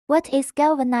What is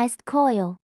galvanized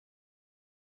coil?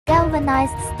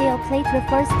 Galvanized steel plate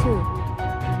refers to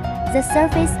the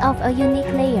surface of a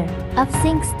unique layer of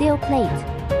zinc steel plate,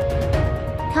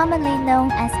 commonly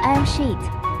known as iron sheet.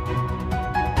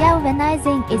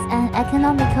 Galvanizing is an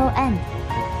economical and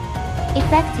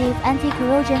effective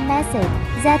anti-corrosion method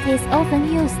that is often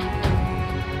used.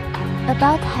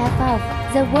 About half of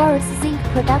the world's zinc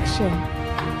production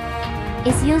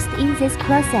is used in this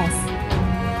process.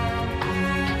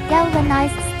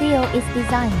 Galvanized steel is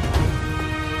designed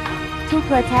to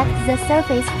protect the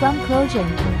surface from corrosion.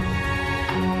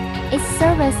 Its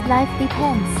service life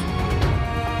depends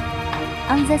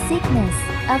on the thickness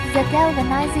of the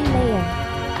galvanizing layer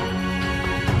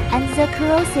and the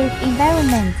corrosive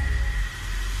environment.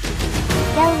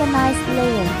 Galvanized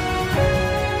layer.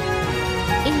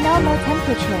 In normal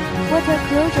temperature, water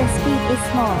corrosion speed is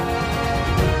small.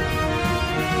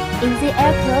 In the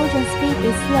air, corrosion speed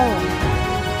is slower.